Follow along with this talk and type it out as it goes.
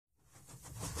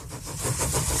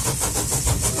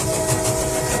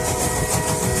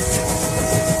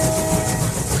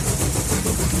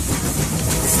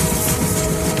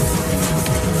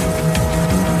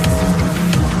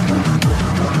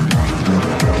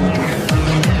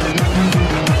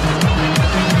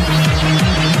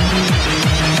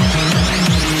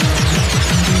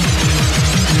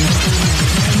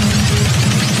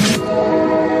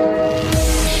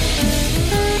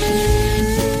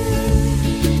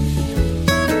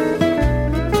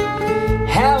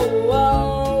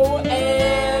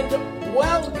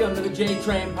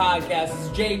J-Train podcast. This is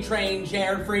J-Train,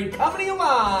 Jared Freid, coming to you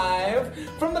live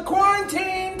from the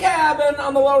quarantine cabin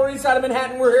on the Lower East Side of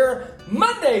Manhattan. We're here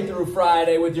Monday through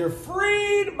Friday with your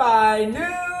Freid by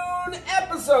Noon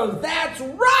episodes. That's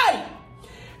right!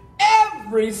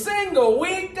 Every single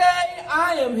weekday,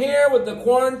 I am here with the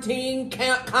quarantine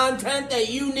content that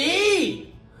you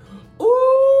need.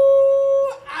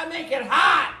 Ooh, I make it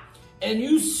hot, and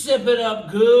you sip it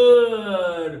up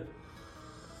good.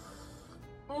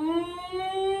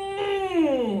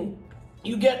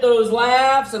 You get those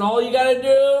laughs, and all you gotta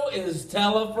do is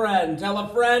tell a friend. Tell a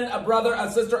friend, a brother, a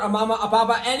sister, a mama, a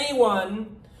papa,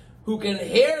 anyone who can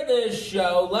hear this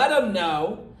show. Let them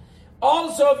know.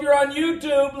 Also, if you're on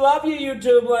YouTube, love you,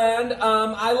 YouTube land.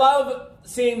 I love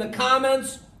seeing the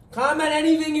comments. Comment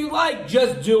anything you like.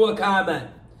 Just do a comment.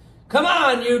 Come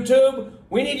on, YouTube.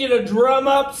 We need you to drum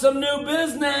up some new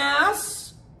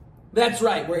business. That's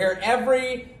right. We're here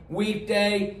every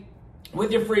weekday with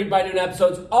your Freid by Noon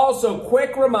episodes. Also,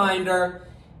 quick reminder,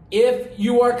 if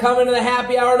you are coming to the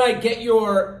happy hour night, get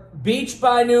your Beach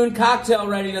by Noon cocktail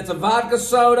ready. That's a vodka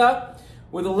soda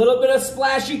with a little bit of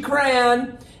splashy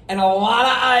crayon and a lot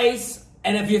of ice.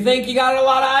 And if you think you got a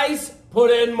lot of ice, put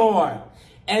in more.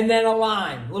 And then a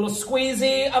lime, a little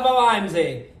squeezy of a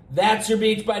limesy. That's your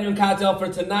Beach by Noon cocktail for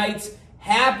tonight's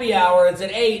happy hour. It's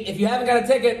at 8. If you haven't got a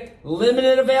ticket,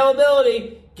 limited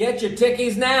availability. Get your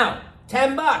tickies now.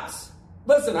 $10.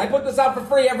 Listen, I put this out for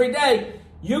free every day.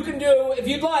 You can do, if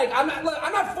you'd like, I'm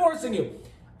not forcing you.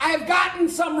 I have gotten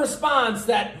some response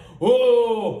that,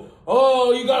 you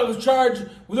got to charge,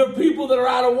 there are people that are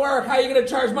out of work. How are you going to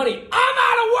charge money? I'm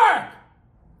out of work.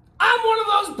 I'm one of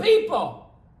those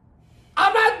people.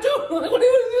 I'm not doing, what do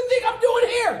you think I'm doing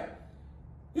here?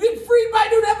 You think Freid by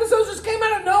Noon episodes just came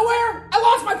out of nowhere? I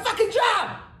lost my fucking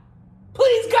job.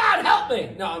 Please, God, help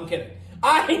me. No, I'm kidding.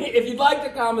 If you'd like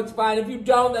to come, it's fine. If you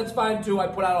don't, that's fine too. I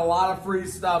put out a lot of free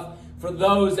stuff for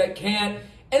those that can't.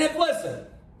 And if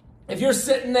you're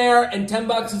sitting there and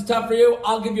 $10 is tough for you,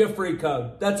 I'll give you a free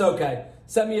code. That's okay.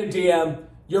 Send me a DM.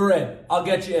 You're in. I'll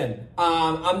get you in.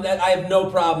 I have no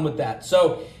problem with that.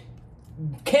 So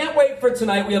can't wait for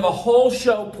tonight. We have a whole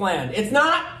show planned. It's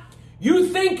not, you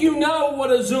think you know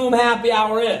what a Zoom happy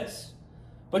hour is.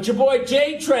 But your boy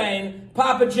J-Train,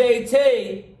 Papa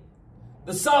JT,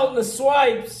 the Sultan of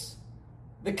Swipes,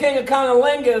 the King of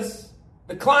Conolingus,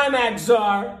 the Climax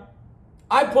Czar,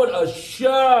 I put a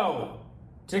show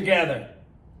together.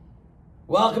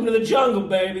 Welcome to the jungle,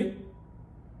 baby.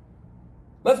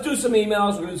 Let's do some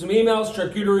emails. We're going to do some emails,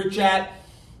 charcuterie chat.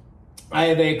 I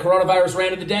have a coronavirus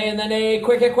rant of the day and then a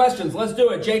quick hit questions. Let's do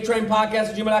it.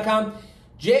 jtrainpodcast@gmail.com.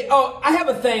 I have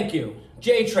a thank you.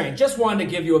 J-Train, just wanted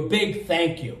to give you a big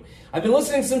thank you. I've been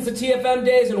listening since the TFM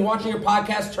days, and watching your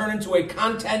podcast turn into a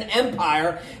content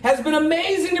empire has been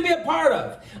amazing to be a part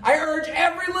of. I urge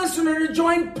every listener to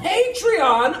join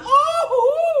Patreon.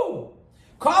 Oh!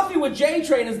 Coffee with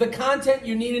J-Train is the content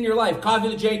you need in your life. Coffee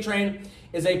with J-Train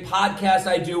is a podcast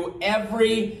I do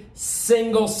every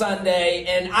single Sunday,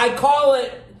 and I call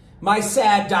it my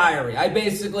sad diary.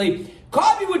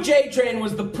 Coffee with J-Train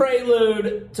was the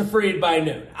prelude to Freid by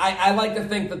Noon. I like to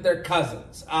think that they're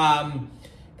cousins.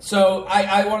 So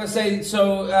I want to say,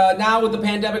 now with the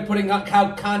pandemic putting out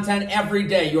content every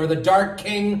day, you're the dark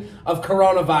king of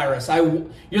coronavirus.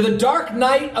 You're the dark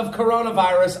knight of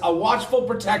coronavirus, a watchful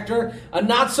protector, a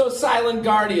not-so-silent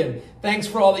guardian. Thanks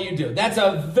for all that you do. That's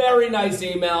a very nice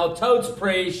email. Totes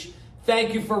preach.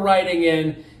 Thank you for writing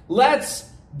in. Let's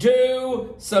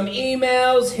do some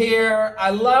emails here. I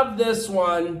love this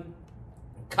one.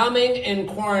 Coming in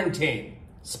quarantine.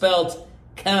 Spelt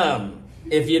come,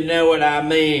 if you know what I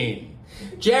mean.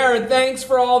 Jared, thanks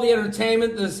for all the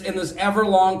entertainment in this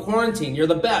ever-long quarantine. You're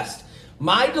the best.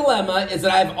 My dilemma is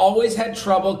that I've always had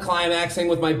trouble climaxing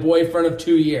with my boyfriend of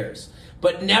 2 years,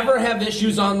 but never have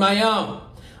issues on my own.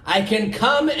 I can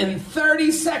come in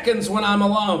 30 seconds when I'm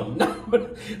alone.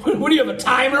 What do you have, a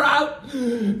timer out?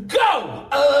 Go!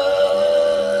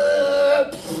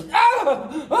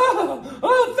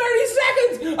 30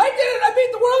 seconds! I did it! I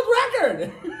beat the world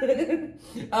record!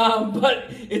 But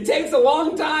it takes a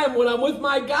long time when I'm with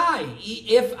my guy,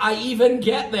 if I even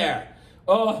get there.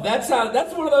 Oh, that's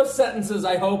one of those sentences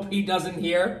I hope he doesn't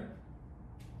hear.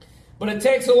 But it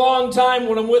takes a long time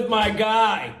when I'm with my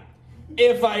guy,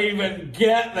 if I even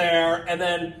get there. And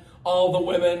then all the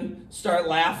women start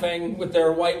laughing with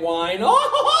their white wine.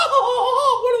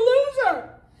 Oh, what a loser!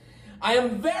 I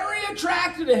am very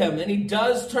attracted to him, and he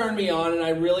does turn me on, and I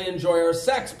really enjoy our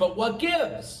sex. But what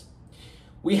gives?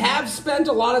 We have spent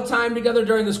a lot of time together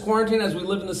during this quarantine as we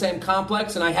live in the same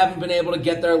complex, and I haven't been able to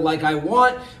get there like I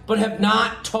want, but have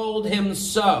not told him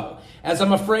so, as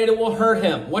I'm afraid it will hurt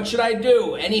him. What should I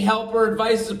do? Any help or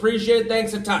advice is appreciated.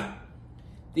 Thanks a ton.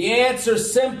 The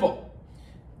answer's simple.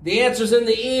 The answer's in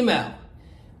the email.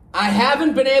 I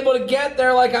haven't been able to get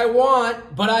there like I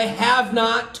want, but I have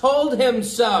not told him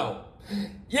so.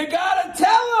 You gotta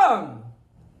tell him.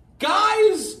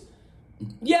 Guys,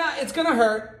 yeah, it's gonna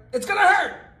hurt. It's gonna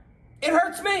hurt. It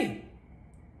hurts me.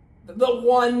 The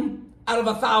 1 out of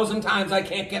 1,000 times I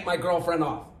can't get my girlfriend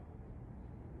off.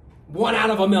 1 out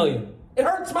of 1,000,000. It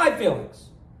hurts my feelings.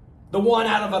 The 1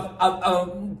 out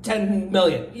of 10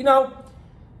 million. You know,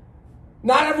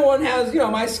 not everyone has,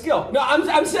 my skill. No,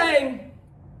 I'm saying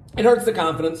it hurts the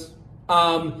confidence.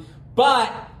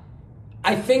 But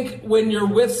I think when you're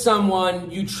with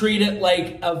someone, you treat it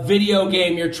like a video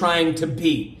game you're trying to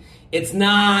beat. It's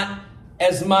not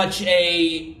as much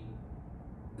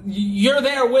you're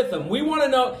there with them. We want to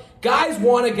know, guys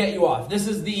want to get you off. This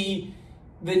is the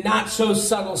not so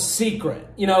subtle secret.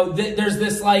 There's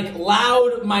this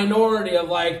loud minority of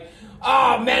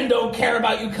men don't care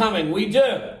about you coming. We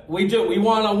do. We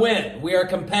want to win. We are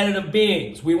competitive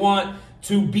beings. We want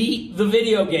to beat the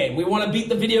video game. We want to beat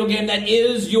the video game that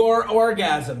is your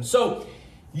orgasm. So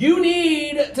you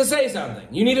need to say something.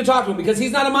 You need to talk to him because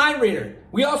he's not a mind reader.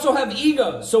 We also have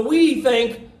egos. So we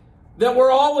think that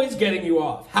we're always getting you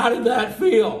off. How did that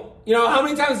feel? How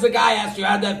many times the guy asks you,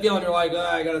 how'd that feel? And you're like,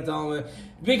 I got to tell him.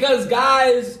 Because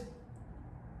guys,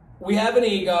 we have an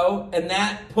ego, and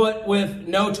that put with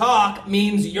no talk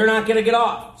means you're not going to get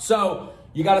off. So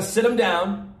you got to sit him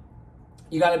down.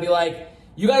 You got to be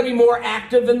more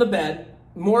active in the bed,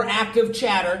 more active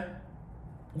chatter.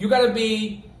 You got to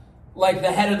be like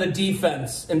the head of the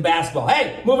defense in basketball.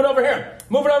 Hey, move it over here.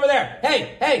 Move it over there.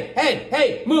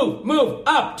 Hey, move,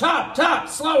 up, top,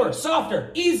 slower,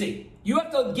 softer, easy. You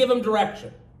have to give him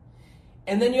direction.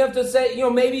 And then you have to say,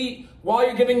 maybe while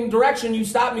you're giving direction, you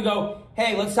stop and you go,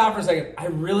 hey, let's stop for a second. I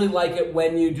really like it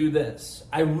when you do this.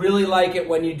 I really like it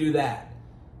when you do that.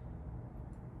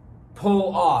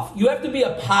 Pull off. You have to be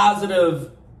a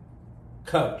positive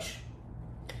coach.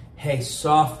 Hey,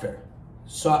 softer.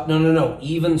 No.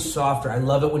 Even softer. I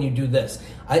love it when you do this.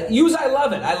 I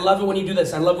love it. I love it when you do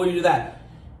this. I love it when you do that.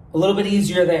 A little bit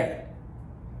easier there.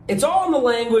 It's all in the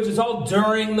language. It's all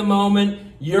during the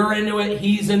moment. You're into it.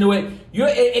 He's into it.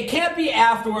 It can't be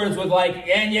afterwards with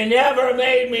and you never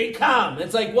made me come.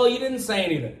 It's well, you didn't say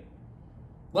anything.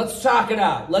 Let's talk it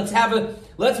out.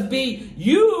 Let's be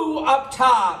you up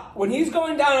top. When he's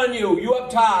going down on you up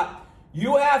top,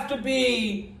 you have to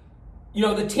be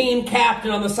the team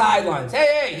captain on the sidelines.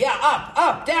 Hey, yeah,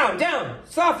 up, down,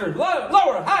 softer,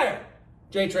 lower, higher.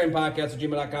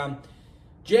 JTrainPodcast@gmail.com.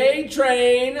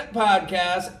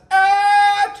 JTrainPodcast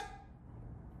at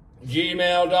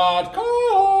gmail.com.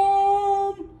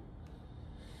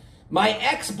 My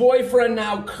ex-boyfriend,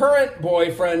 now current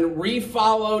boyfriend,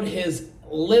 refollowed his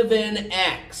live-in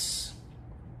ex.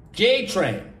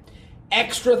 JTrain.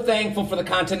 Extra thankful for the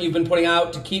content you've been putting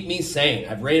out to keep me sane.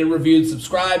 I've rated, reviewed,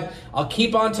 subscribed. I'll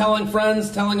keep on telling friends,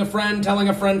 telling a friend, telling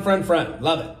a friend.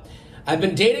 Love it. I've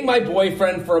been dating my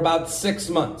boyfriend for about 6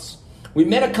 months. We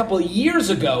met a couple of years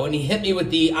ago, and he hit me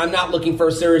with the I'm not looking for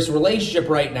a serious relationship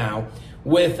right now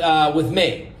with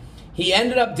me. He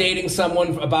ended up dating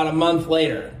someone about a month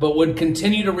later, but would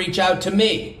continue to reach out to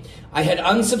me. I had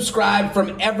unsubscribed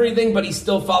from everything, but he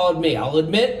still followed me. I'll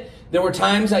admit, there were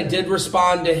times I did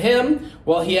respond to him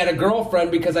while he had a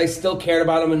girlfriend because I still cared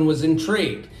about him and was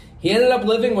intrigued. He ended up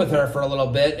living with her for a little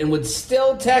bit and would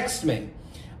still text me.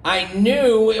 I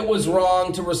knew it was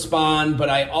wrong to respond, but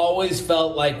I always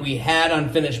felt like we had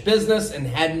unfinished business and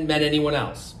hadn't met anyone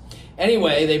else.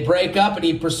 Anyway, they break up and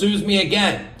he pursues me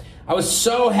again. I was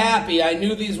so happy. I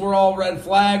knew these were all red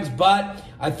flags, but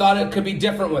I thought it could be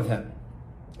different with him.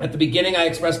 At the beginning, I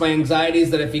expressed my anxieties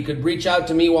that if he could reach out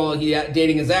to me while he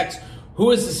dating his ex,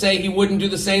 who is to say he wouldn't do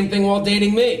the same thing while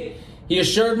dating me? He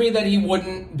assured me that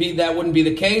wouldn't be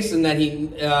the case, and that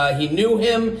he knew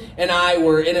him and I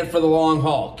were in it for the long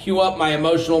haul. Cue up my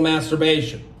emotional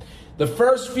masturbation. The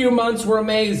first few months were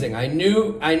amazing. I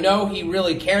know he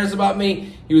really cares about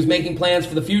me. He was making plans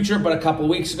for the future, but a couple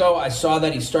weeks ago, I saw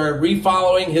that he started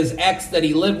refollowing his ex that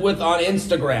he lived with on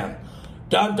Instagram.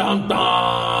 Dun dun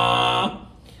dun!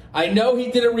 I know he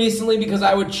did it recently because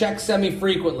I would check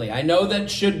semi-frequently. I know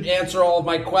that should answer all of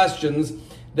my questions,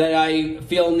 that I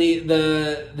feel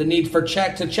the need for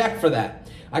check for that.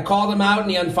 I called him out and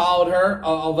he unfollowed her.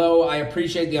 Although I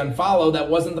appreciate the unfollow, that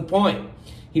wasn't the point.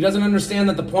 He doesn't understand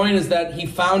that the point is that he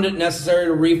found it necessary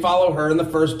to refollow her in the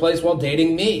first place while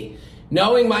dating me,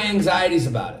 knowing my anxieties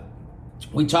about it.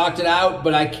 We talked it out,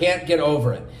 but I can't get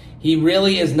over it. He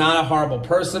really is not a horrible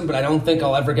person, but I don't think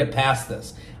I'll ever get past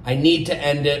this. I need to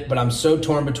end it, but I'm so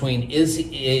torn between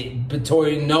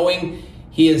knowing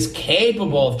he is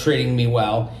capable of treating me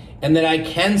well and that I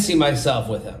can see myself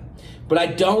with him. But I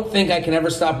don't think I can ever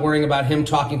stop worrying about him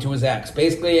talking to his ex.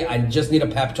 Basically, I just need a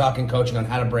pep talk and coaching on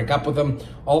how to break up with him.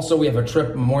 Also, we have a trip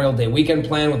Memorial Day weekend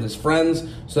planned with his friends,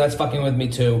 so that's fucking with me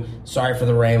too. Sorry for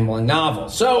the rambling novel.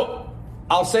 So,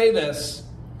 I'll say this.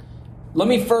 Let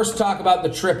me first talk about the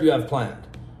trip you have planned.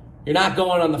 You're not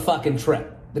going on the fucking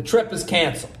trip. The trip is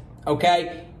canceled,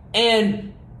 okay?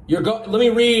 And let me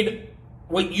read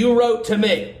what you wrote to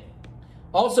me.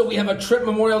 Also, we have a trip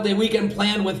Memorial Day weekend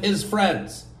planned with his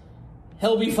friends.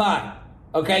 He'll be fine,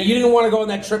 okay? You didn't want to go on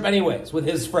that trip anyways with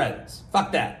his friends.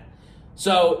 Fuck that.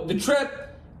 So the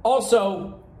trip,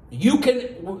 also, you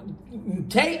can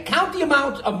count the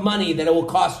amount of money that it will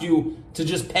cost you to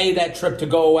just pay that trip to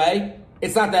go away.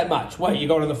 It's not that much. What, you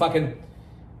go to the fucking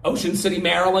Ocean City,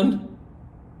 Maryland?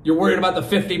 You're worried about the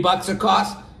 $50 it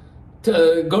costs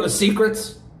to go to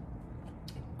Secrets?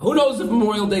 Who knows if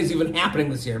Memorial Day is even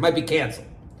happening this year? It might be canceled.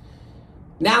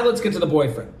 Now let's get to the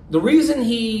boyfriend. The reason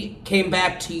he came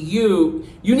back to you,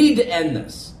 you need to end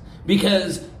this.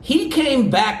 Because he came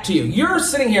back to you. You're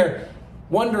sitting here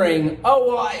wondering, oh,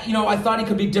 well, I thought he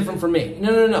could be different from me.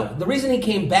 No. The reason he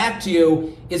came back to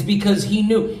you is because he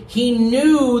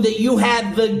knew that you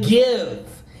had the give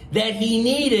that he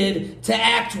needed to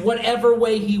act whatever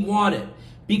way he wanted.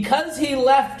 Because he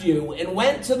left you and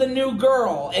went to the new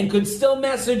girl and could still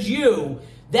message you,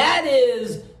 that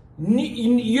is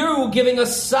you giving a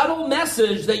subtle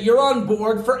message that you're on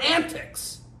board for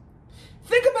antics.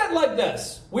 Think about it like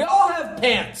this. We all have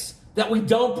pants that we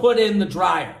don't put in the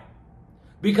dryer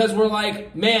because we're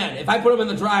like, man, if I put them in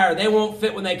the dryer, they won't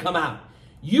fit when they come out.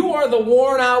 You are the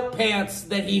worn out pants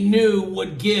that he knew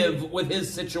would give with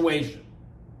his situation.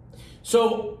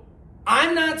 So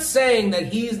I'm not saying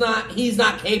that he's not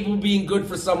capable of being good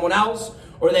for someone else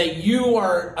or that you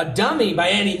are a dummy by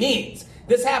any means.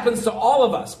 This happens to all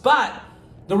of us. But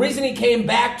the reason he came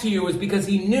back to you is because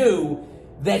he knew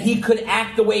that he could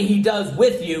act the way he does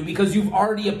with you because you've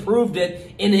already approved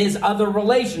it in his other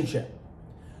relationship.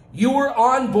 You were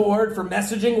on board for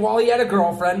messaging while he had a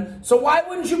girlfriend, so why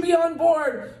wouldn't you be on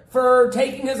board for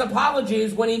taking his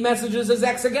apologies when he messages his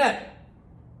ex again?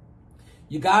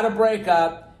 You gotta break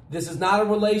up. This is not a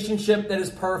relationship that is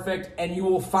perfect, and you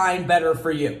will find better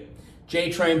for you.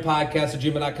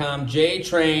 jtrainpodcast@gmail.com,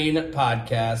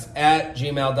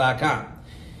 jtrainpodcast@gmail.com.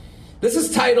 This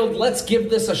is titled, Let's Give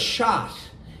This a Shot.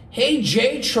 Hey,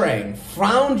 J-Train,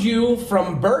 found you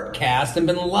from Bertcast and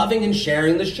been loving and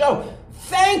sharing the show.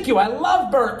 Thank you. I love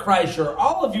Bert Kreischer.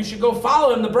 All of you should go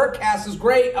follow him. The Bertcast is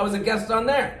great. I was a guest on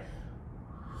there.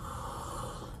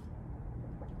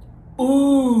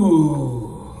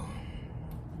 Ooh.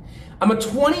 I'm a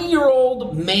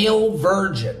 20-year-old male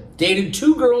virgin. Dated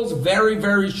 2 girls very,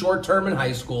 very short term in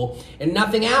high school and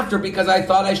nothing after because I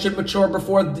thought I should mature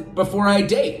before I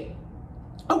date.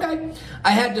 Okay.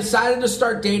 I had decided to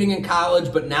start dating in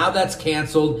college, but now that's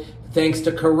canceled thanks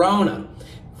to Corona.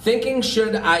 Thinking,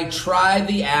 should I try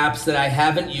the apps that I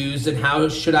haven't used and how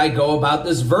should I go about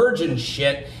this virgin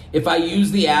shit if I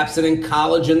use the apps and in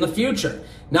college in the future?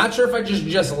 Not sure if I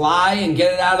just lie and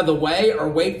get it out of the way or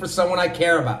wait for someone I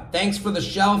care about. Thanks for the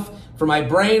shelf for my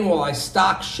brain while I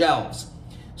stock shelves.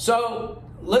 So,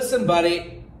 listen,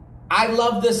 buddy, I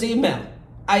love this email.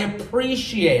 I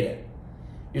appreciate it.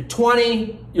 You're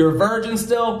 20, you're a virgin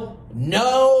still,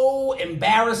 no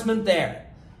embarrassment there.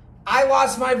 I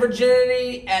lost my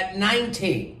virginity at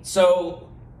 19, so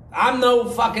I'm no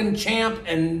fucking champ,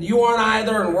 and you aren't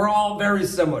either, and we're all very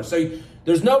similar. So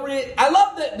there's no I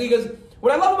love that because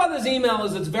what I love about this email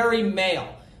is it's very male.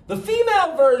 The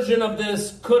female version of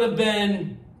this could have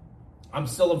been, I'm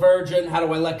still a virgin. How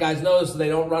do I let guys know so they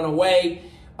don't run away?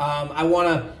 I want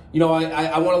to,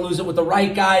 I want to lose it with the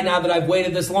right guy now that I've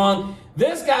waited this long.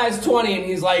 This guy's 20 and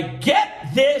he's like, get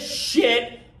this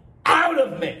shit out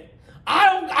of me.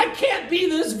 I can't be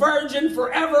this virgin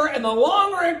forever, and the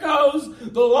longer it goes,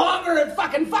 the longer it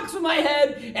fucking fucks with my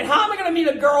head. And how am I going to meet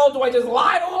a girl? Do I just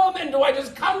lie to him, and do I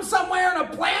just come somewhere in a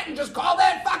plant and just call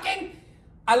that fucking?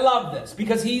 I love this,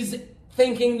 because he's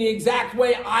thinking the exact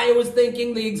way I was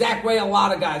thinking, the exact way a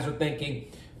lot of guys are thinking.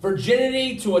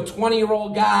 Virginity to a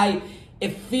 20-year-old guy,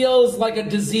 it feels like a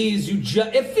disease.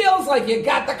 It feels like you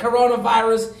got the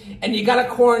coronavirus, and you got to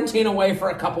quarantine away for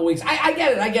a couple weeks. I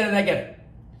get it.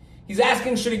 He's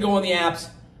asking, should he go on the apps?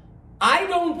 I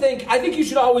think you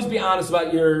should always be honest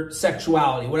about your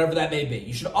sexuality, whatever that may be.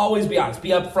 You should always be honest,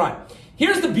 be upfront.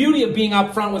 Here's the beauty of being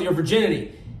upfront with your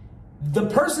virginity. the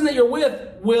person that you're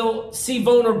with will see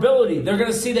vulnerability. They're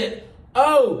going to see that,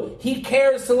 oh, he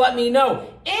cares to let me know.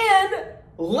 And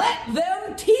let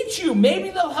them teach you. Maybe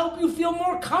they'll help you feel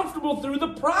more comfortable through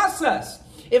the process.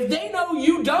 If they know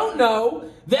you don't know,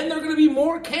 then they're going to be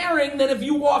more caring than if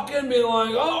you walk in being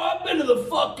like, oh, I've been to the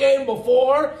fuck game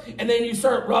before. And then you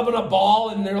start rubbing a ball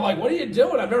and they're like, what are you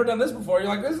doing? I've never done this before. You're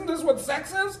like, isn't this what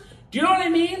sex is? Do you know what I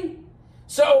mean?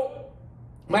 So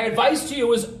my advice to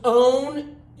you is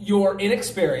own your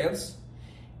inexperience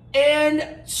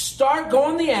and start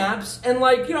going the apps and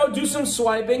do some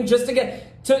swiping just to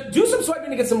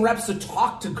get some reps to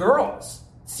talk to girls.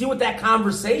 See what that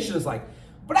conversation is like.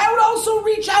 But I would also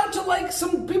reach out to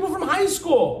some people from high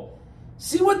school.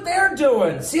 See what they're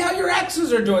doing. See how your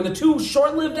exes are doing. The two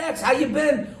short-lived ex. How you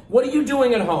been? What are you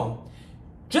doing at home?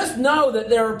 Just know that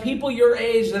there are people your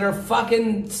age that are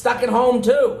fucking stuck at home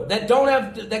too. That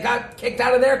got kicked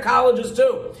out of their colleges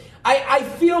too. I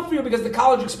feel for you because the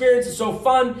college experience is so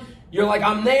fun. You're like,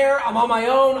 I'm there, I'm on my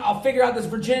own, I'll figure out this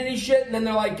virginity shit, and then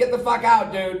they're like, get the fuck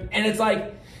out, dude. And it's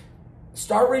like,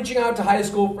 start reaching out to high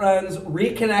school friends,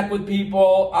 reconnect with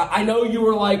people. I know you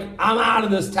were like, I'm out of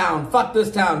this town, fuck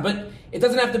this town, but it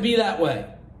doesn't have to be that way.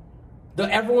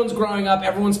 Everyone's growing up,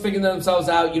 everyone's figuring themselves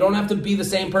out. You don't have to be the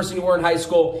same person you were in high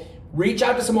school. Reach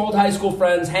out to some old high school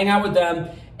friends, hang out with them,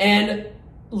 and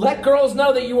let girls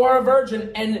know that you are a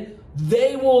virgin, and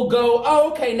they will go,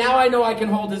 oh, okay, now I know I can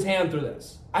hold his hand through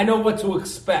this. I know what to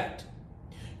expect.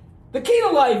 The key to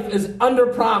life is under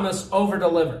promise, over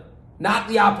deliver, not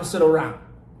the opposite around.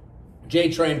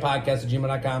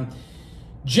 JTrainPodcast@gmail.com.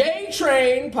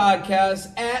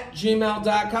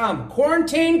 JTrainPodcast@gmail.com.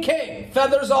 Quarantine King,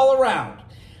 feathers all around.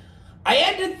 I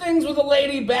ended things with a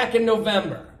lady back in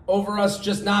November over us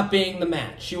just not being the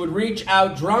match. She would reach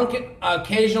out drunk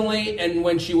occasionally, and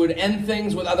when she would end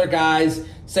things with other guys,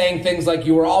 saying things like,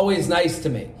 you were always nice to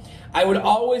me. I would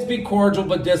always be cordial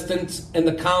but distant, and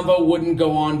the convo wouldn't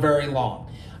go on very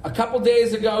long. A couple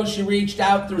days ago, she reached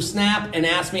out through Snap and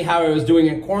asked me how I was doing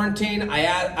in quarantine.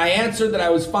 I answered that I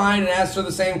was fine and asked her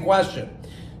the same question.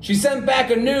 She sent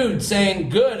back a nude saying,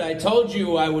 good, I told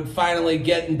you I would finally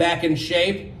get back in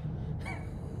shape.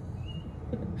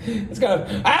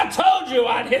 I told you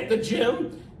I'd hit the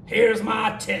gym. Here's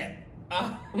my tip.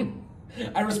 I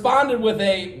responded with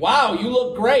a, wow, you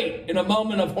look great, in a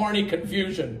moment of horny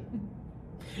confusion.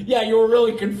 Yeah, you were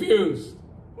really confused.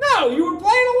 No, you were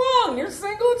playing along. You're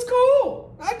single, it's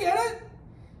cool. I get it.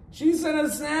 She sent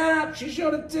a snap. She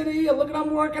showed a titty. Look at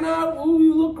I'm working out. Ooh,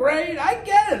 you look great. I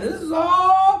get it. This is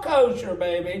all kosher,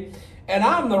 baby. And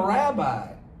I'm the rabbi.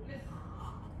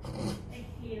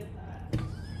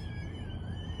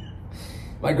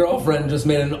 My girlfriend just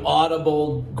made an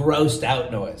audible, grossed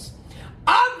out noise.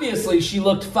 Obviously, she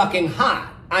looked fucking hot.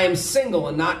 I am single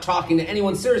and not talking to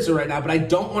anyone seriously right now, but I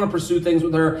don't want to pursue things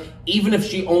with her, even if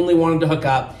she only wanted to hook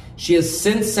up. She has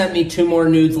since sent me 2 more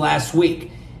nudes last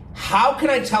week. How can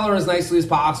I tell her as nicely as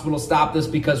possible to stop this?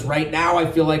 Because right now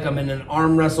I feel like I'm in an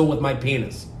arm wrestle with my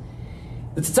penis.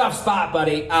 It's a tough spot,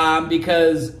 buddy,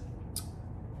 because,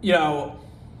 you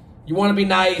want to be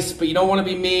nice, but you don't want to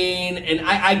be mean, and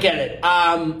I get it.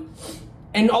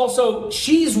 And also,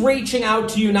 she's reaching out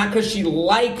to you not because she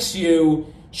likes you.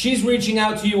 She's reaching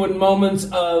out to you in moments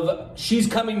of she's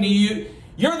coming to you.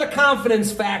 You're the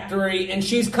confidence factory, and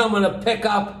she's coming to pick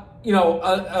up,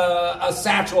 a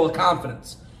satchel of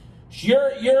confidence.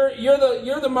 You're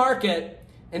the market,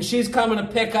 and she's coming to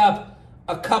pick up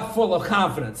a cup full of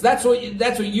confidence. That's what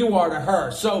you are to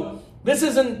her. So this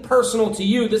isn't personal to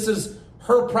you. This is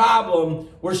her problem,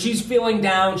 where she's feeling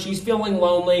down, she's feeling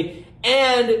lonely,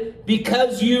 and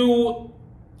because you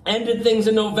ended things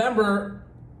in November,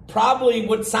 probably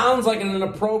what sounds like in an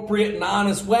appropriate and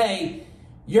honest way,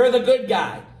 you're the good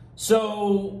guy.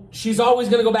 So she's always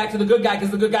going to go back to the good guy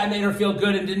because the good guy made her feel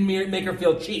good and didn't make her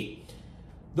feel cheap.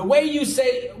 The way you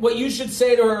say, what you should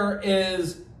say to her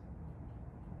is,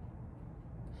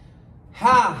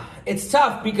 it's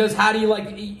tough because how do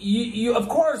you of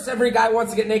course every guy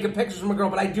wants to get naked pictures from a girl,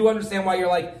 but I do understand why you're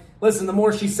like, listen, the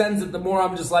more she sends it, the more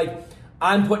I'm just like,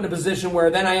 I'm put in a position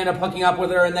where then I end up hooking up with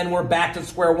her and then we're back to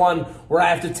square one where I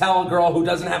have to tell a girl who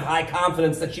doesn't have high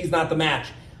confidence that she's not the match.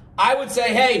 I would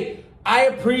say, hey, I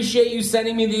appreciate you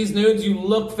sending me these nudes. You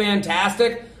look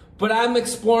fantastic, but I'm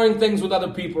exploring things with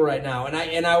other people right now,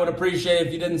 and I would appreciate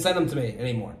if you didn't send them to me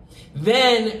anymore.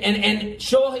 Then, and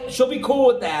she'll be cool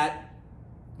with that.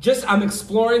 Just, I'm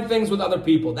exploring things with other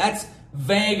people. That's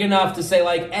vague enough to say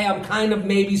like, hey, I'm kind of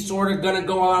maybe sort of gonna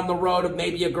go on the road of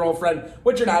maybe a girlfriend,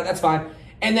 which you're not, that's fine.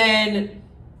 And then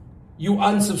you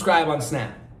unsubscribe on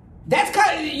Snap. That's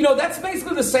kind of, that's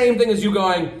basically the same thing as you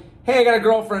going, hey, I got a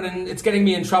girlfriend and it's getting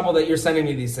me in trouble that you're sending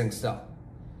me these things still.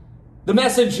 The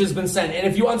message has been sent. And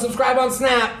if you unsubscribe on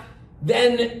Snap,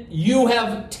 then you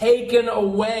have taken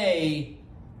away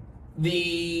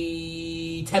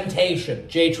the temptation.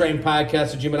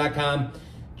 jtrainpodcast@gmail.com.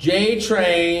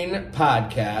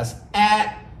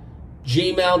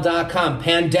 jtrainpodcast@gmail.com.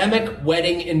 Pandemic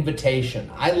wedding invitation.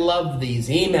 I love these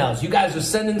emails. You guys are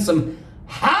sending some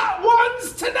hot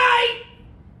ones tonight.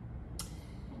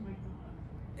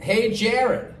 Hey,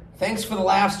 Jared. Thanks for the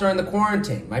laughs during the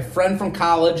quarantine. My friend from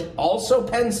college, also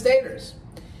Penn Staters.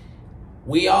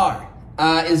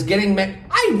 Is getting married.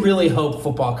 I really hope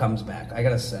football comes back, I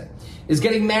gotta say. Is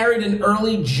getting married in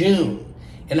early June,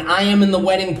 and I am in the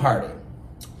wedding party.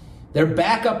 Their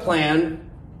backup plan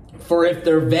for if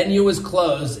their venue is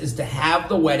closed is to have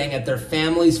the wedding at their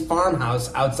family's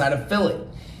farmhouse outside of Philly.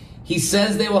 He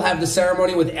says they will have the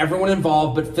ceremony with everyone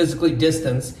involved but physically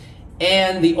distanced,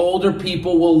 and the older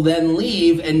people will then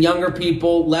leave, and younger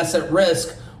people, less at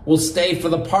risk, will stay for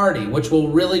the party, which will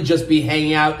really just be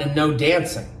hanging out and no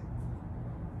dancing.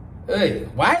 Hey,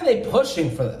 why are they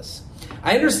pushing for this?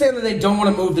 I understand that they don't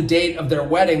want to move the date of their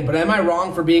wedding, but am I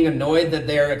wrong for being annoyed that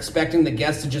they're expecting the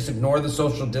guests to just ignore the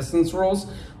social distance rules?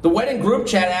 The wedding group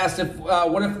chat asked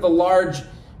what if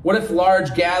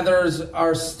large gatherings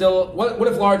are still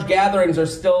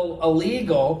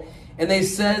illegal, and they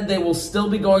said they will still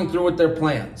be going through with their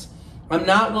plans. I'm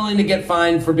not willing to get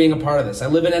fined for being a part of this. I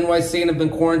live in NYC and have been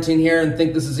quarantined here and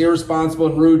think this is irresponsible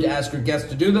and rude to ask your guests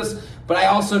to do this, but I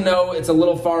also know it's a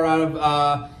little far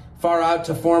out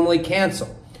to formally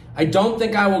cancel. I don't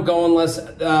think I will go unless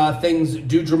things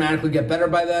do dramatically get better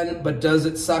by then, but does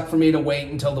it suck for me to wait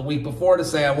until the week before to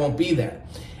say I won't be there?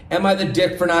 Am I the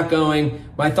dick for not going?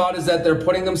 My thought is that they're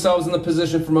putting themselves in the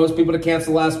position for most people to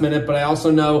cancel last minute, but I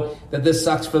also know that this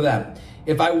sucks for them.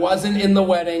 If I wasn't in the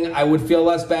wedding, I would feel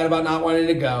less bad about not wanting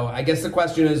to go. I guess the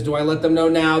question is, do I let them know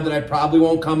now that I probably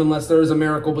won't come unless there is a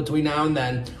miracle between now and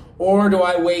then? Or do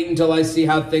I wait until I see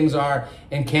how things are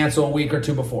and cancel a week or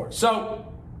two before? So,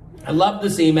 I love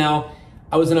this email.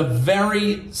 I was in a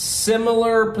very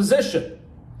similar position.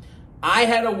 I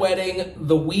had a wedding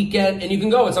the weekend, and you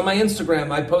can go, it's on my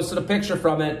Instagram. I posted a picture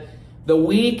from it. The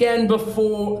weekend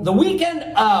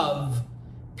of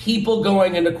people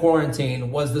going into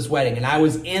quarantine was this wedding, and I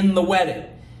was in the wedding.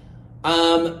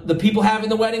 The people having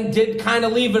the wedding did kind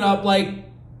of leave it up like,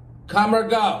 come or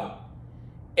go.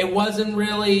 It wasn't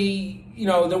really,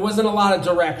 there wasn't a lot of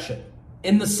direction.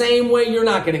 In the same way, you're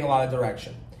not getting a lot of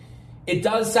direction. It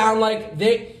does sound like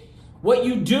what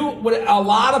a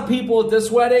lot of people at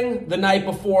this wedding the night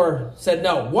before said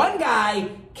no. One guy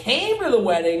came to the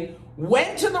wedding,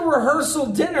 went to the rehearsal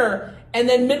dinner, and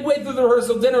then midway through the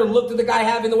rehearsal dinner looked at the guy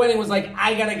having the wedding and was like,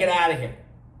 I gotta get out of here.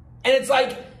 And it's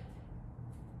like,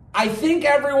 I think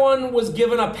everyone was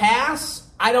given a pass.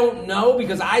 I don't know,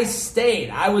 because I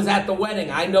stayed. I was at the wedding.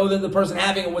 I know that the person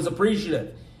having it was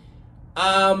appreciative.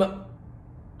 I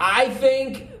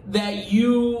think that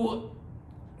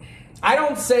I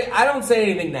don't say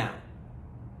anything now.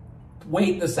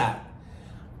 Wait this out.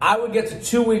 I would get to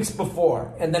 2 weeks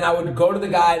before, and then I would go to the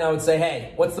guy and I would say,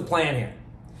 hey, what's the plan here?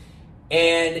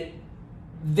 And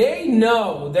they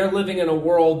know they're living in a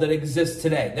world that exists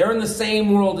today. They're in the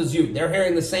same world as you. They're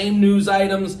hearing the same news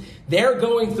items. They're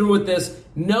going through with this,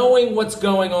 knowing what's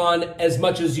going on as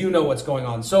much as you know what's going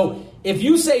on. So if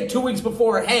you say 2 weeks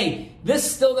before, hey,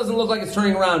 this still doesn't look like it's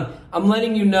turning around, I'm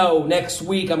letting you know next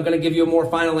week I'm going to give you a more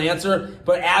final answer,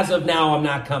 but as of now, I'm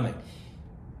not coming.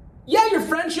 Yeah, your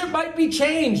friendship might be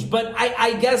changed, but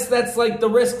I guess that's like the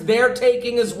risk they're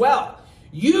taking as well.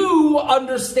 You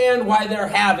understand why they're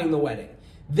having the wedding.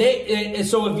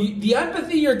 So if the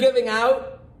empathy you're giving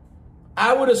out,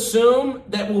 I would assume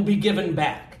that will be given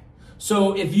back.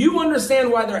 So if you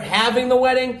understand why they're having the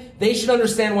wedding, they should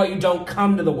understand why you don't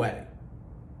come to the wedding.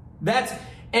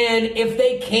 And if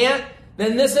they can't,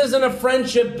 then this isn't a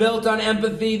friendship built on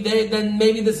empathy. Then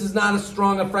maybe this is not as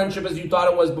strong a friendship as you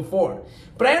thought it was before.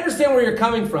 But I understand where you're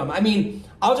coming from. I mean,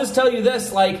 I'll just tell you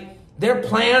this, their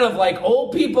plan of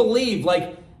old people leave,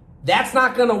 that's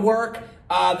not going to work.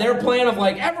 Their plan of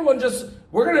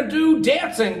we're going to do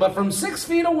dancing, but from 6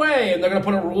 feet away, and they're going to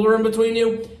put a ruler in between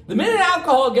you. The minute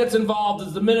alcohol gets involved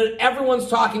is the minute everyone's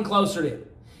talking closer to you.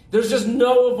 There's just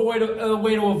no way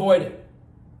to avoid it.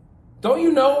 Don't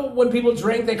you know when people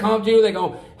drink, they come up to you, they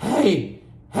go, hey,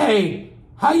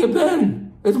 how you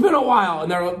been? It's been a while.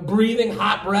 And they're breathing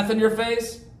hot breath in your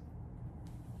face.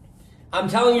 I'm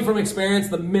telling you from experience,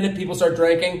 the minute people start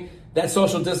drinking, that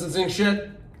social distancing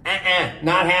shit,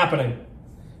 not happening.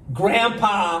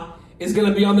 Grandpa is going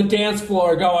to be on the dance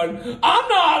floor going, I'm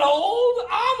not old.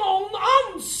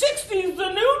 I'm 60's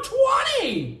the new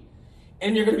 20.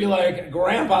 and you're going to be like,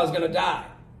 Grandpa's going to die.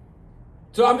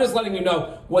 So I'm just letting you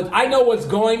know. I know what's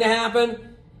going to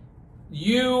happen.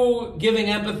 You giving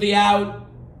empathy out,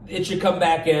 it should come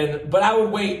back in. But I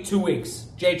would wait 2 weeks.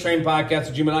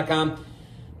 jtrainpodcast@gmail.com.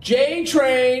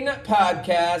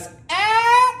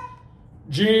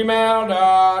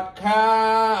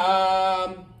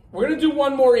 jtrainpodcast@gmail.com. We're going to do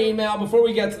one more email. Before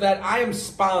we get to that, I am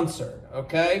sponsored,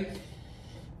 okay?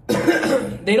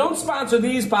 They don't sponsor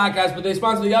these podcasts, but they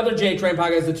sponsor the other J-Train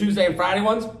podcasts, the Tuesday and Friday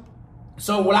ones.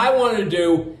 So what I wanted to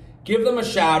do, give them a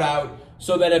shout out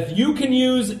so that if you can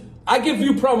use, I give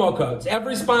you promo codes.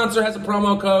 Every sponsor has a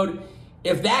promo code.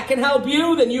 If that can help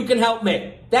you, then you can help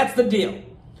me. That's the deal.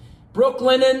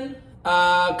 Brooklinen,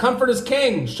 Comfort is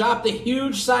King. Shop the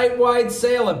huge site-wide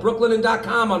sale at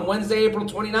brooklinen.com on Wednesday, April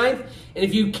 29th. And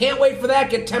if you can't wait for that,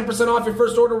 get 10% off your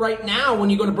first order right now when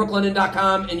you go to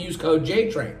brooklinen.com and use code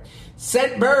JTRAIN.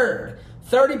 Scentbird,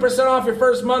 30% off your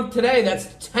first month today. That's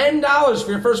 $10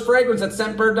 for your first fragrance at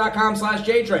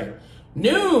scentbird.com/JTRAIN.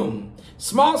 Noom,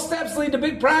 small steps lead to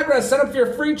big progress. Set up for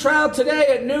your free trial today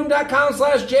at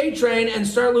noom.com/JTRAIN and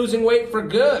start losing weight for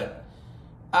good.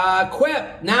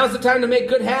 Quip, now's the time to make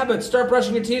good habits. Start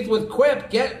brushing your teeth with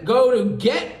Quip. Go to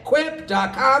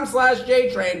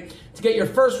getquip.com/JTRAIN to get your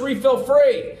first refill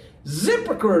free.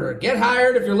 ZipRecruiter, get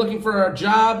hired. If you're looking for a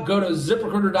job, go to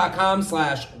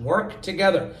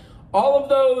ziprecruiter.com/worktogether. All of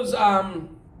those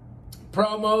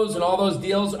promos and all those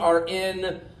deals are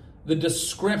in the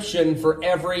description for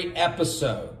every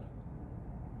episode.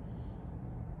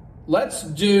 Let's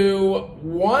do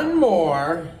one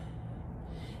more,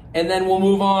 and then we'll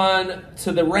move on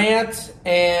to the rant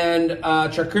and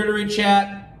charcuterie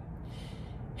chat.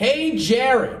 Hey,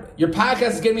 Jared, your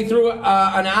podcast is getting me through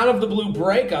an out-of-the-blue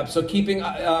breakup, so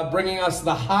bringing us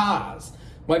the ha's.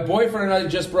 My boyfriend and I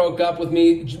just broke up with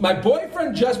me. My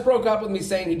boyfriend just broke up with me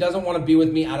saying he doesn't want to be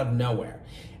with me out of nowhere.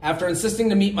 After insisting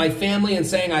to meet my family and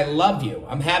saying I love you,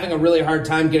 I'm having a really hard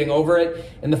time getting over it,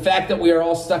 and the fact that we are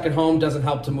all stuck at home doesn't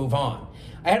help to move on.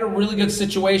 I had a really good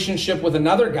situationship with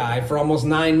another guy for almost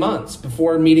 9 months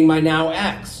before meeting my now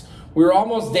ex. We were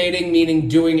almost dating, meaning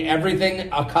doing everything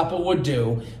a couple would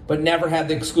do, but never had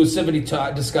the exclusivity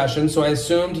discussion, so I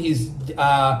assumed he's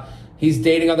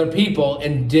dating other people,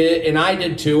 and I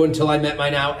did too until I met my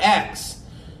now ex.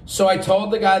 So I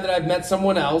told the guy that I've met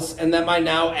someone else and that my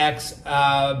now ex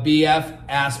BF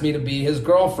asked me to be his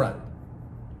girlfriend.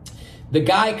 The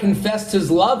guy confessed his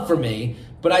love for me,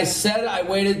 but I said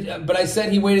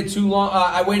he waited too long.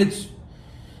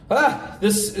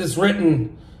 This is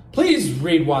written. Please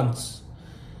read once.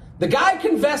 The guy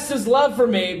confessed his love for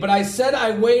me, but I said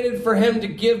I waited for him to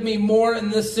give me more in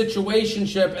this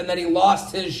situationship and that he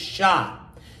lost his shot.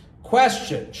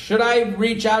 Question, should I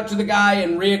reach out to the guy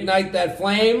and reignite that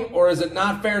flame, or is it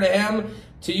not fair to him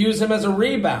to use him as a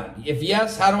rebound? If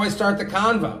yes, how do I start the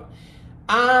convo?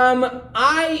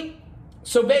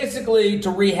 So basically, to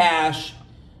rehash,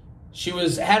 she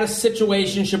had a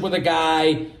situationship with a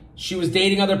guy. She was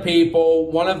dating other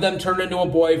people. One of them turned into a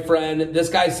boyfriend. This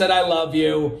guy said, I love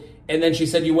you. And then she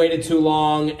said, you waited too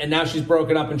long. And now she's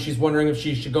broken up and she's wondering if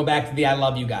she should go back to the I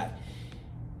love you guy.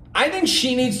 I think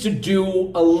she needs to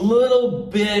do a little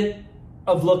bit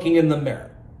of looking in the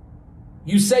mirror.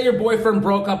 You say your boyfriend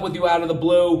broke up with you out of the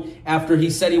blue after he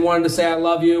said he wanted to say I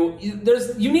love you.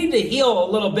 You need to heal a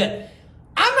little bit.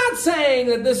 I'm not saying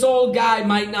that this old guy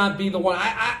might not be the one.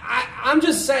 I'm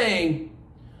just saying,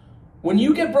 when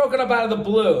you get broken up out of the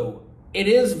blue, it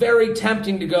is very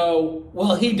tempting to go,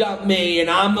 well, he dumped me and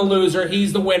I'm the loser,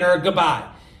 he's the winner, goodbye.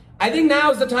 I think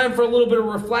now is the time for a little bit of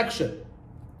reflection.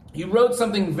 You wrote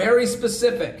something very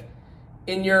specific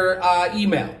in your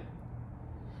email.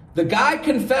 The guy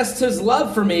confessed his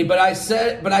love for me, but I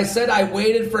said I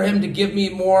waited for him to give me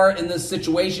more in this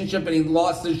situationship and he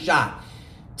lost his shot.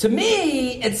 To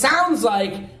me, it sounds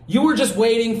like you were just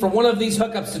waiting for one of these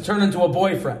hookups to turn into a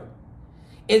boyfriend.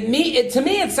 To me,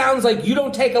 it sounds like you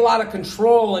don't take a lot of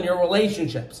control in your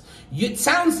relationships. It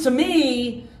sounds to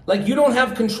me like you don't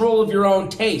have control of your own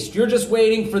taste. You're just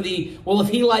waiting for if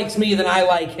he likes me, then I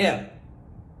like him.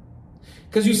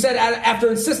 Because you said after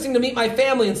insisting to meet my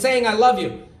family and saying I love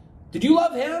you. Did you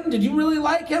love him? Did you really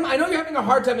like him? I know you're having a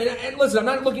hard time. And listen, I'm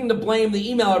not looking to blame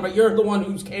the emailer, but you're the one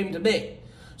who came to me.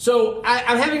 So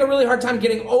I'm having a really hard time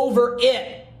getting over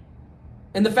it.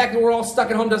 And the fact that we're all stuck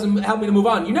at home doesn't help me to move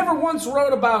on. You never once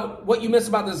wrote about what you miss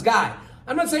about this guy.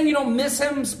 I'm not saying you don't miss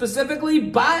him specifically,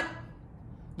 but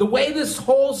the way this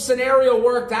whole scenario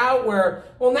worked out where,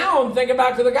 well, now I'm thinking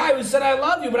back to the guy who said I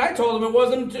love you, but I told him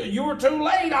you were too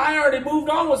late. I already moved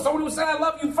on with someone who said I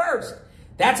love you first.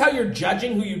 That's how you're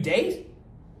judging who you date?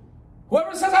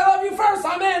 Whoever says I love you first,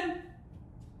 I'm in.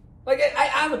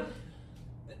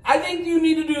 I think you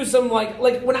need to do some like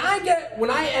when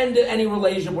I end any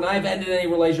relationship, when I've ended any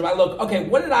relationship, I look, okay,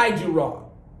 what did I do wrong?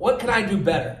 What can I do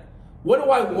better? What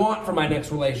do I want for my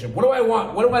next relationship? What do I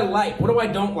want? What do I like? What do I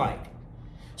don't like?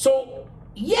 So,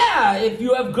 yeah, if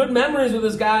you have good memories with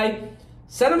this guy,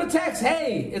 send him a text.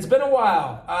 Hey, it's been a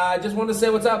while. I just wanted to say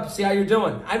what's up, see how you're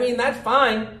doing. I mean, that's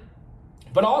fine.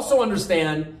 But also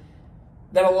understand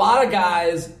that a lot of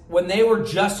guys, when they were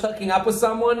just hooking up with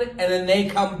someone and then they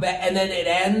come back and then it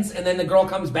ends and then the girl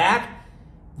comes back,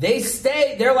 they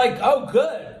stay. They're like, oh,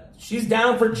 good. She's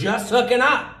down for just hooking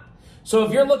up. So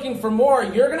if you're looking for more,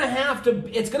 you're going to have to,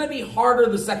 it's going to be harder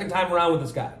the second time around with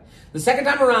this guy. The second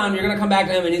time around, you're going to come back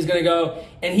to him and he's going to go,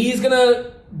 and he's going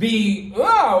to be,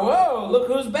 whoa, look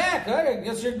who's back. I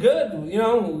guess you're good. You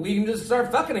know, we can just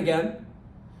start fucking again.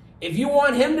 If you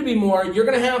want him to be more, you're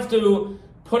going to have to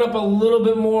put up a little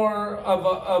bit more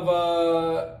of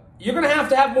a you're going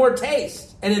to have more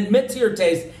taste and admit to your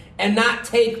taste and not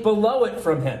take below it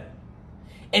from him.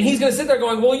 And he's going to sit there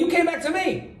going, well, you came back to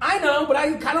me. I know, but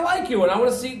I kind of like you, and I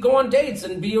want to go on dates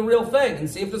and be a real thing and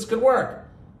see if this could work.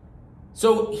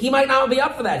 So he might not be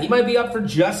up for that. He might be up for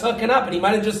just hooking up, and he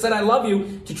might have just said, I love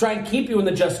you, to try and keep you in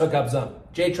the just hookup zone.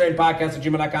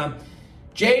 JTrainPodcast@gmail.com.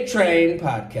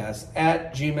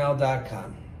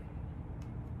 JTrainPodcast@gmail.com.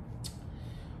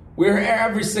 We're here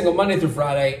every single Monday through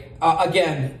Friday.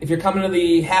 Again, if you're coming to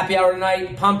the happy hour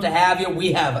tonight, pumped to have you.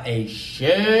 We have a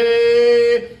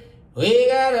show. We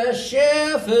got a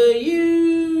show for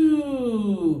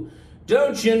you.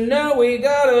 Don't you know we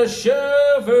got a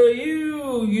show for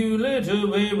you, you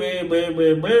little baby.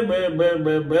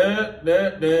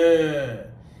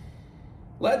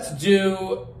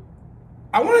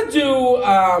 I want to do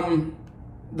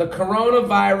the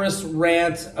coronavirus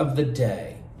rant of the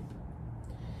day.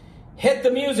 Hit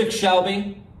the music,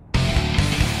 Shelby.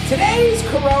 Today's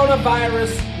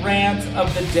coronavirus rant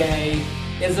of the day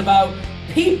is about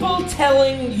people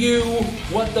telling you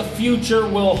what the future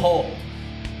will hold.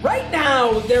 Right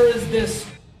now, there is this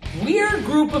weird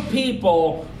group of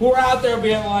people who are out there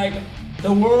being like,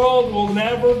 the world will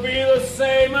never be the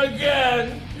same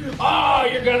again. Oh,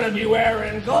 you're going to be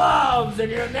wearing gloves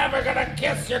and you're never going to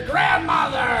kiss your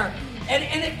grandmother.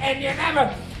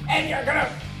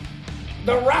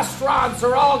 The restaurants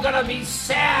are all going to be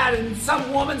sad and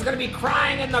some woman's going to be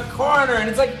crying in the corner. And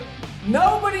it's like,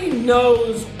 nobody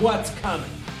knows what's coming.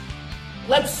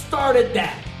 Let's start at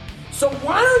that. So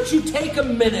why don't you take a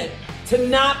minute to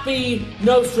not be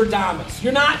Nostradamus?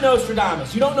 You're not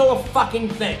Nostradamus. You don't know a fucking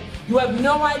thing. You have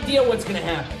no idea what's going to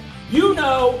happen. You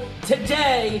know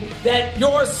today that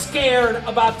you're scared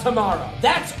about tomorrow.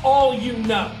 That's all you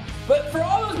know. But for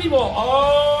all those people,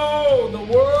 oh, the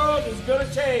world is going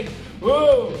to change.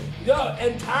 Oh, yeah,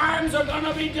 and times are going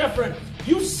to be different.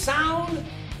 You sound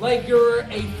like you're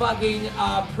a fucking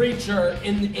preacher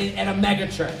at a mega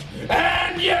church.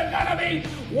 And you're gonna be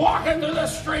walking through the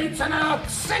streets and a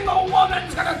single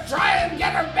woman's gonna try and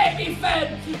get her baby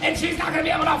fed and she's not gonna be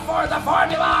able to afford the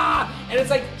formula. And it's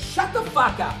like, shut the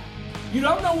fuck up. You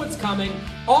don't know what's coming.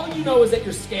 All you know is that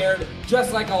you're scared,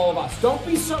 just like all of us. Don't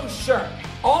be so sure.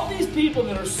 All these people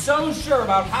that are so sure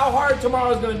about how hard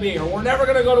tomorrow's going to be, or we're never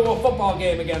going to go to a football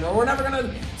game again, or we're never going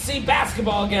to see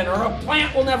basketball again, or a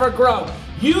plant will never grow.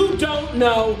 You don't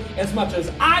know as much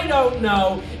as I don't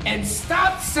know, and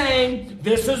stop saying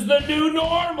this is the new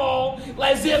normal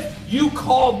as if you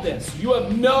called this. You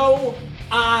have no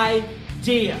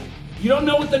idea. You don't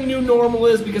know what the new normal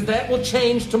is because that will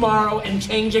change tomorrow and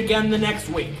change again the next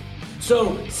week.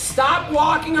 So stop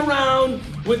walking around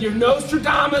with your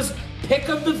Nostradamus pick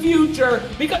of the future,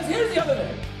 because here's the other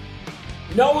thing.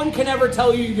 No one can ever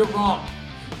tell you you're wrong.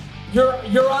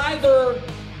 You're either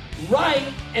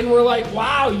right and we're like,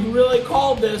 wow, you really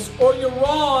called this, or you're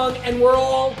wrong and we're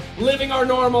all living our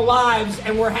normal lives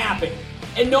and we're happy.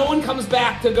 And no one comes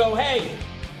back to go, hey,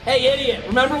 idiot,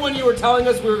 remember when you were telling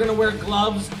us we were going to wear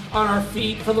gloves on our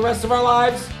feet for the rest of our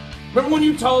lives? Remember when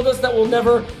you told us that we'll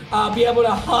never be able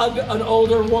to hug an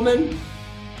older woman?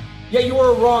 Yeah, you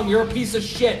were wrong. You're a piece of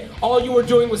shit. All you were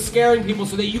doing was scaring people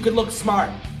so that you could look smart.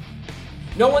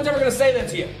 No one's ever going to say that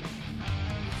to you.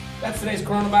 That's today's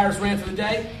coronavirus rant of the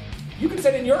day. You can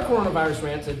send in your coronavirus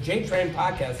rants at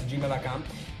jtrainpodcast@gmail.com.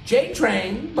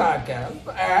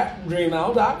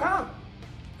 jtrainpodcast@gmail.com.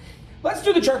 Let's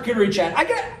do the charcuterie chat. I'm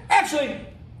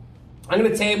going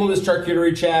to table this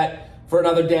charcuterie chat for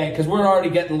another day because we're already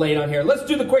getting late on here. Let's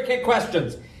do the quick hit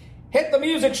questions. Hit the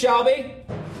music, Shelby.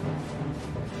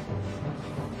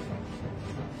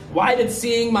 Why did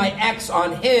seeing my ex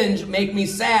on Hinge make me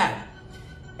sad?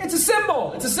 It's a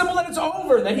symbol. It's a symbol that it's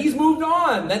over, that he's moved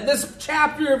on, that this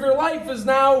chapter of your life is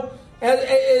now,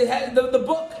 the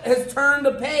book has turned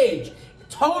a page.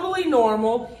 Totally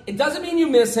normal. It doesn't mean you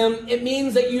miss him. It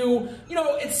means that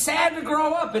it's sad to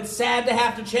grow up. It's sad to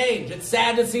have to change. It's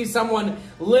sad to see someone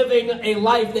living a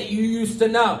life that you used to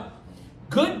know.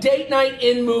 Good date night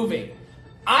in movie.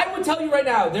 I would tell you right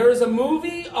now, there is a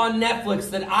movie on Netflix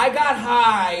that I got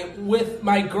high with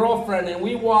my girlfriend and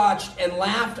we watched and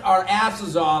laughed our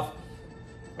asses off.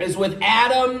 It's with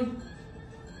Adam.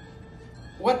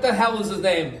 What the hell is his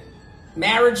name?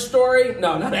 Marriage Story?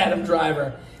 No, not Adam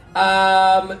Driver.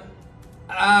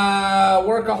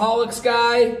 Workaholics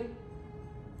guy.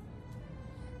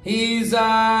 He's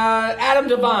Adam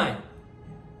Devine.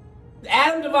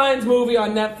 Adam Devine's movie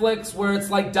on Netflix where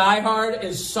it's like Die Hard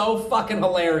is so fucking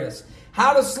hilarious.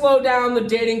 How to slow down the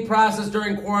dating process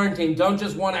during quarantine. Don't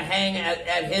just want to hang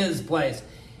at his place.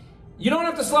 You don't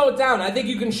have to slow it down. I think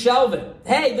you can shelve it.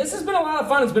 Hey, this has been a lot of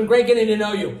fun. It's been great getting to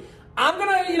know you. I'm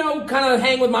going to, kind of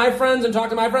hang with my friends and talk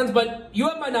to my friends, but you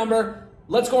have my number.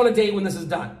 Let's go on a date when this is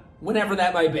done, whenever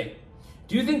that might be.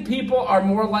 Do you think people are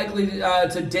more likely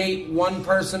to date one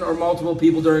person or multiple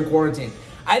people during quarantine?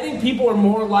 I think people are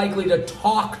more likely to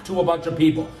talk to a bunch of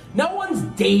people. No one's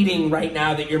dating right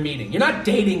now that you're meeting. You're not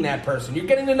dating that person. You're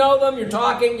getting to know them. You're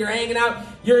talking. You're hanging out.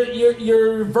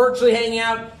 You're virtually hanging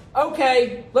out.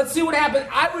 Okay, let's see what happens.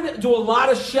 I would do a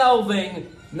lot of shelving,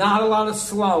 not a lot of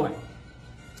slowing.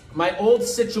 My old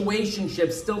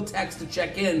situationship still texts to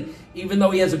check in, even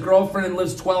though he has a girlfriend and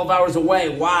lives 12 hours away.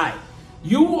 Why?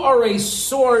 You are a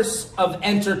source of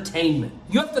entertainment.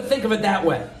 You have to think of it that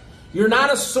way. You're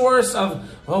not a source of,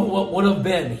 what would have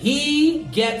been. He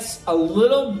gets a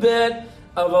little bit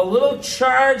of a little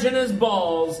charge in his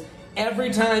balls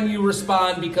every time you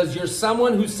respond because you're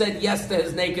someone who said yes to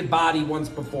his naked body once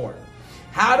before.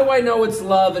 How do I know it's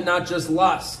love and not just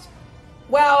lust?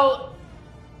 Well,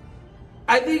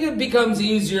 I think it becomes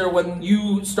easier when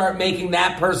you start making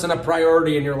that person a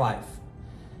priority in your life.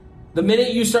 The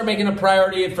minute you start making a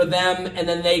priority for them and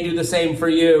then they do the same for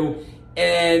you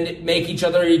and make each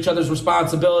other's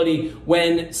responsibility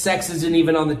when sex isn't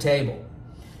even on the table.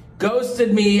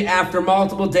 Ghosted me after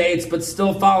multiple dates but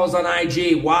still follows on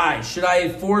IG. Why? Should I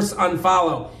force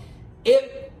unfollow?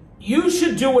 You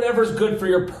should do whatever's good for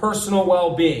your personal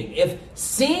well-being. If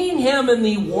seeing him in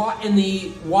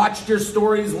the watched your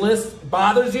stories list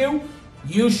bothers you,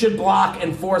 you should block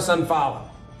and force unfollow.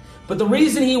 But the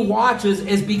reason he watches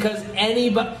is because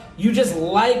you just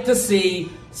like to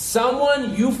see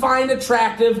someone you find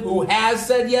attractive who has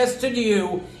said yes to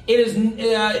you. It is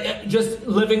just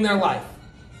living their life.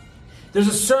 There's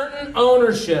a certain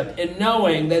ownership in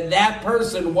knowing that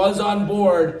person was on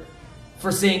board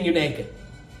for seeing you naked.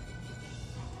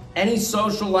 Any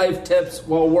social life tips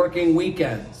while working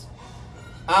weekends?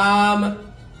 Try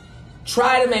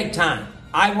to make time.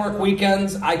 I work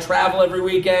weekends. I travel every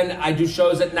weekend. I do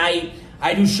shows at night.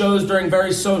 I do shows during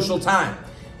very social time.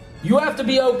 You have to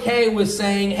be okay with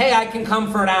saying, hey, I can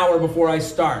come for an hour before I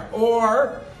start.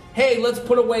 Or, hey, let's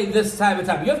put away this time and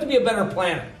time. You have to be a better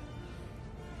planner.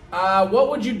 What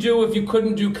would you do if you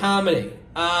couldn't do comedy?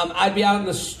 I'd be out in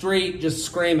the street just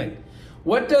screaming.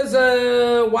 Why does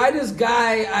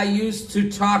guy I used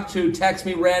to talk to text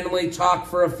me randomly, talk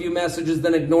for a few messages,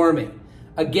 then ignore me?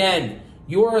 Again,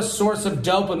 you're a source of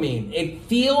dopamine. It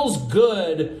feels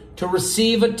good to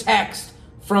receive a text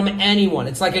from anyone.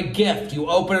 It's like a gift. You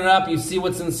open it up, you see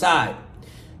what's inside.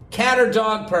 Cat or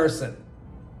dog person?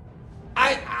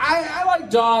 I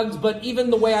like dogs, but even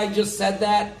the way I just said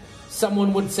that,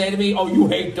 someone would say to me, oh, you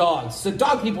hate dogs. So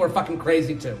dog people are fucking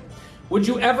crazy too. Would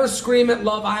you ever scream at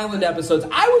Love Island episodes?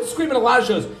 I would scream at a lot of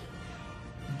shows.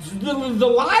 The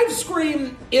live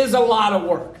scream is a lot of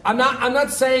work. I'm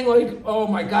not saying like, oh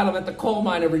my God, I'm at the coal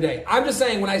mine every day. I'm just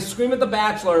saying when I scream at The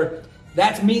Bachelor,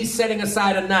 that's me setting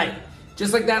aside a night.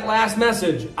 Just like that last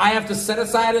message, I have to set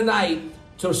aside a night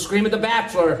to scream at The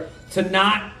Bachelor to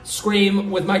not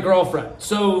scream with my girlfriend.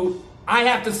 So I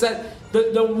have to set,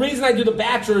 the reason I do The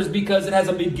Bachelor is because it has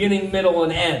a beginning, middle,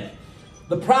 and end.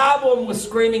 The problem with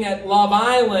screaming at Love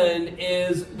Island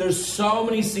is there's so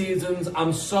many seasons.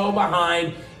 I'm so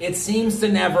behind. It seems to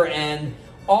never end.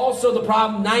 Also, the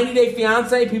problem, 90 Day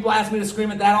Fiancé, people ask me to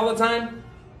scream at that all the time.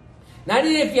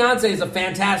 90 Day Fiancé is a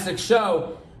fantastic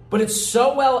show, but it's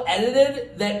so well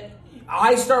edited that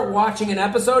I start watching an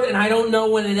episode and I don't know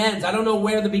when it ends. I don't know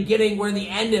where the beginning, where the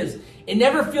end is. It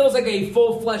never feels like a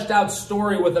full fleshed out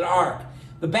story with an arc.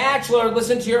 The Bachelor,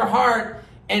 Listen to Your Heart,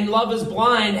 and Love is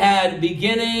Blind had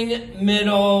beginning,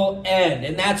 middle, end.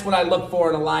 And that's what I look for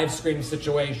in a live stream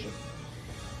situation.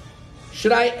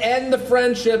 Should I end the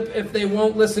friendship if they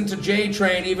won't listen to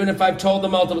J-Train, even if I've told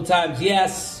them multiple times?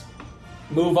 Yes.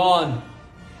 Move on.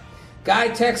 Guy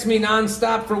texts me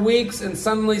nonstop for weeks and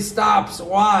suddenly stops.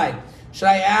 Why? Should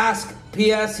I ask?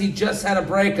 P.S. He just had a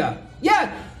breakup.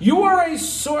 Yeah, you are a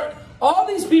sort... All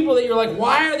these people that you're like,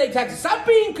 why are they texting? Stop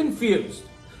being confused.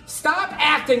 Stop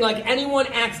acting like anyone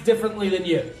acts differently than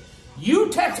you. You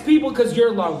text people because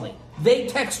you're lonely. They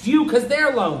text you because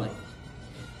they're lonely.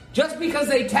 Just because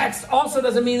they text also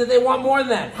doesn't mean that they want more than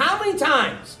that. How many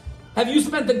times have you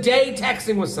spent the day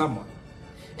texting with someone?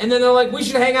 And then they're like, we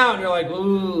should hang out. And you're like,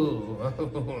 ooh,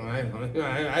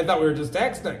 I thought we were just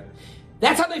texting.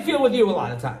 That's how they feel with you a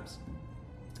lot of times.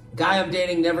 Guy I'm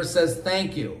dating never says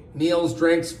thank you. Meals,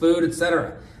 drinks, food,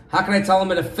 etc. How can I tell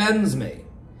him it offends me?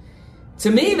 To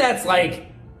me, that's like,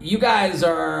 you guys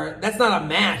are, that's not a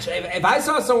match. If I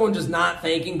saw someone just not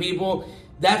thanking people,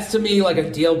 that's to me like a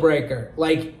deal breaker.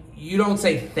 Like, you don't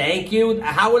say thank you.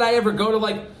 How would I ever go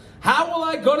to how will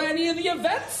I go to any of the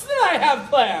events that I have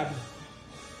planned?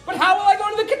 But how will I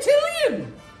go to the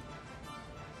cotillion?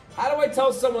 How do I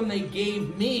tell someone they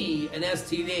gave me an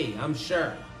STD? I'm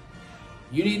sure.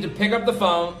 You need to pick up the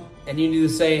phone and you need to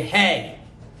say, hey,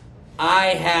 I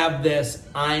have this.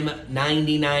 I'm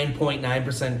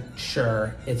 99.9%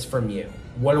 sure it's from you.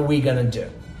 What are we going to do?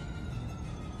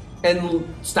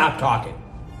 And stop talking.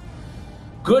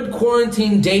 Good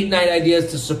quarantine date night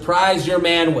ideas to surprise your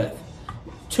man with.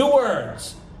 2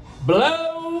 words.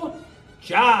 Blow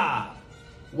job.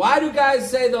 Why do guys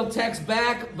say they'll text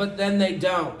back, but then they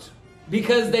don't?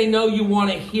 Because they know you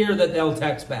want to hear that they'll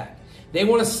text back. They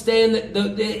want to stay in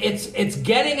it's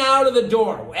getting out of the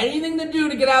door. Anything to do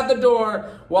to get out the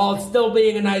door while it's still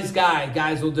being a nice guy,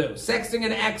 guys will do. Sexting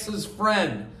an ex's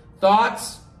friend.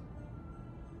 Thoughts?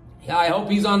 Yeah, I hope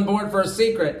he's on board for a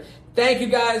secret. Thank you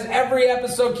guys. Every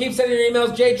episode, keep sending your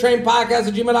emails.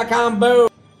 jtrainpodcast@gmail.com. Boom.